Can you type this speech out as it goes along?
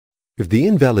If the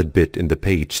invalid bit in the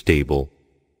page table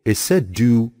is set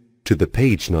due to the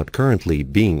page not currently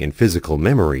being in physical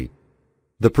memory,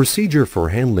 the procedure for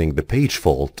handling the page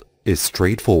fault is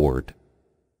straightforward.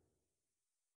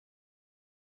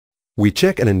 We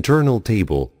check an internal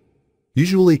table,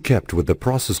 usually kept with the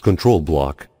process control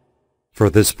block, for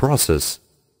this process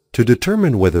to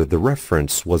determine whether the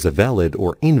reference was a valid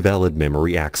or invalid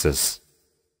memory access.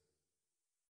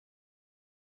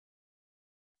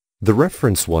 The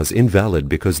reference was invalid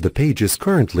because the page is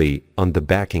currently on the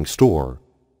backing store.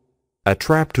 A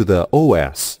trap to the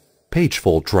OS page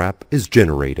fault trap is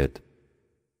generated.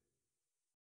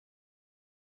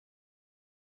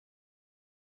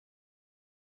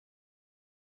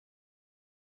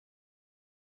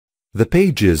 The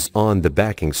page is on the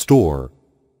backing store.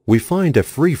 We find a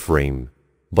free frame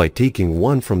by taking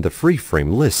one from the free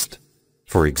frame list.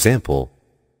 For example,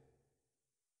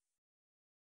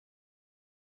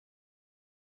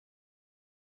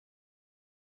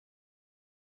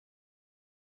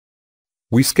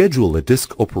 we schedule a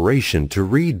disk operation to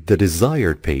read the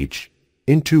desired page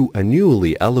into a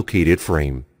newly allocated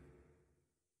frame.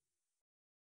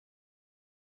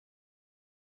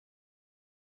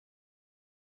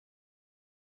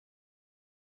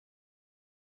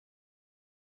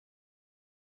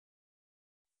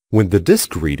 When the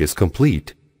disk read is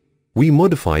complete, we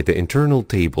modify the internal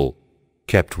table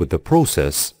kept with the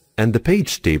process and the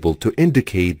page table to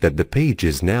indicate that the page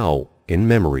is now in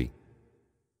memory.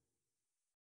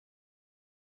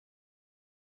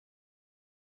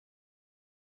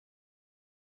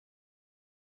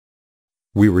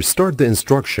 We restart the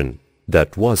instruction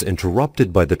that was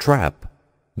interrupted by the trap.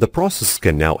 The process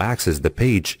can now access the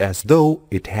page as though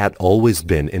it had always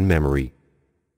been in memory.